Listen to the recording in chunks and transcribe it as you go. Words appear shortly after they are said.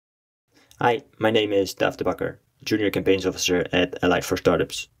Hi, my name is Bakker, Junior Campaigns Officer at Allied for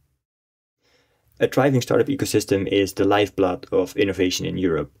Startups. A thriving startup ecosystem is the lifeblood of innovation in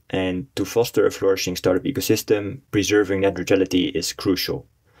Europe, and to foster a flourishing startup ecosystem, preserving net neutrality is crucial.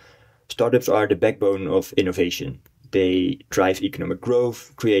 Startups are the backbone of innovation. They drive economic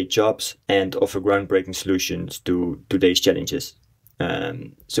growth, create jobs, and offer groundbreaking solutions to today's challenges.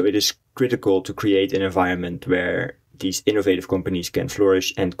 So it is critical to create an environment where these innovative companies can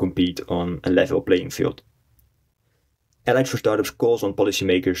flourish and compete on a level playing field. Allied for Startups calls on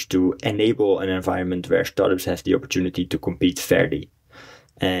policymakers to enable an environment where startups have the opportunity to compete fairly.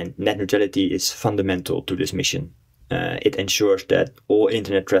 And net neutrality is fundamental to this mission. It ensures that all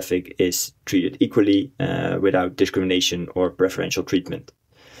internet traffic is treated equally without discrimination or preferential treatment.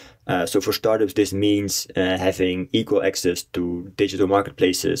 So for startups, this means having equal access to digital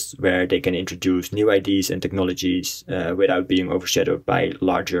marketplaces where they can introduce new ideas and technologies without being overshadowed by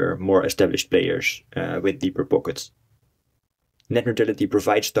larger, more established players with deeper pockets. Net neutrality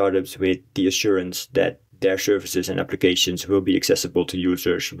provides startups with the assurance that their services and applications will be accessible to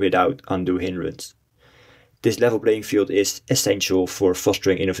users without undue hindrance. This level playing field is essential for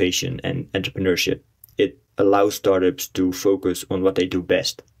fostering innovation and entrepreneurship. It allows startups to focus on what they do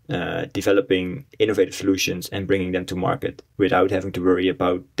best, developing innovative solutions and bringing them to market without having to worry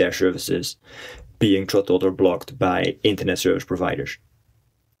about their services being throttled or blocked by internet service providers.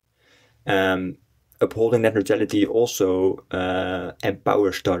 Upholding net neutrality also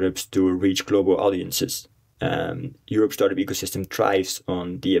empowers startups to reach global audiences. Europe's startup ecosystem thrives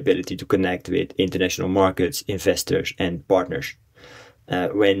on the ability to connect with international markets, investors, and partners.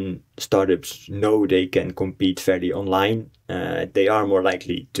 When startups know they can compete fairly online, they are more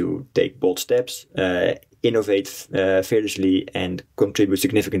likely to take bold steps, innovate fearlessly, and contribute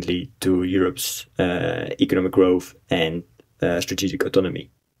significantly to Europe's economic growth and strategic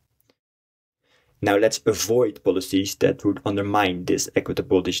autonomy. Now let's avoid policies that would undermine this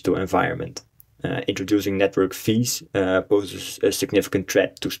equitable digital environment. Introducing network fees poses a significant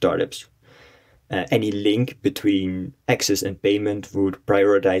threat to startups. Any link between access and payment would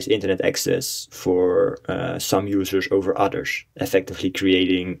prioritize internet access for some users over others, effectively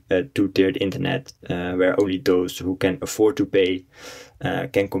creating a two-tiered internet where only those who can afford to pay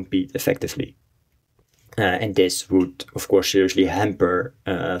can compete effectively. And this would, of course, seriously hamper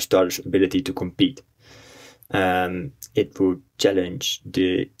startups' ability to compete. It would challenge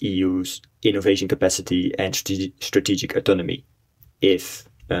the EU's innovation capacity and strategic autonomy. If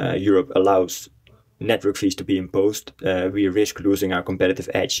Europe allows network fees to be imposed, we risk losing our competitive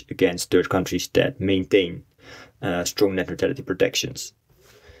edge against third countries that maintain strong net neutrality protections.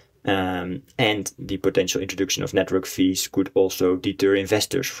 And the potential introduction of network fees could also deter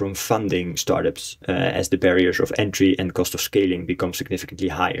investors from funding startups as the barriers of entry and cost of scaling become significantly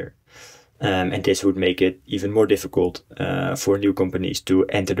higher. And this would make it even more difficult for new companies to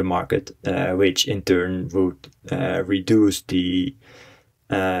enter the market, which in turn would reduce the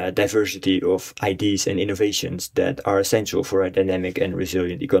diversity of ideas and innovations that are essential for a dynamic and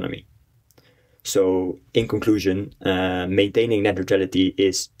resilient economy. So, in conclusion, maintaining net neutrality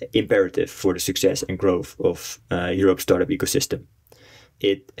is imperative for the success and growth of Europe's startup ecosystem.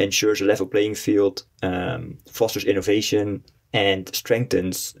 It ensures a level playing field, fosters innovation, and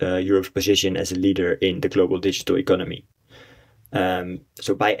strengthens Europe's position as a leader in the global digital economy.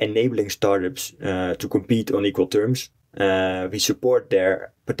 So by enabling startups to compete on equal terms, we support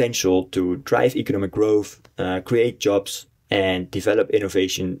their potential to drive economic growth, create jobs, and develop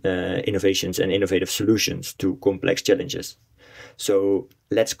innovations and innovative solutions to complex challenges. So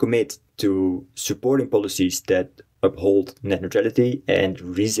let's commit to supporting policies that uphold net neutrality and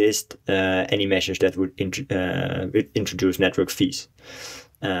resist any measures that would introduce network fees.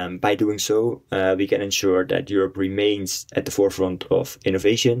 By doing so, we can ensure that Europe remains at the forefront of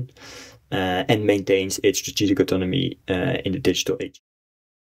innovation and maintains its strategic autonomy in the digital age.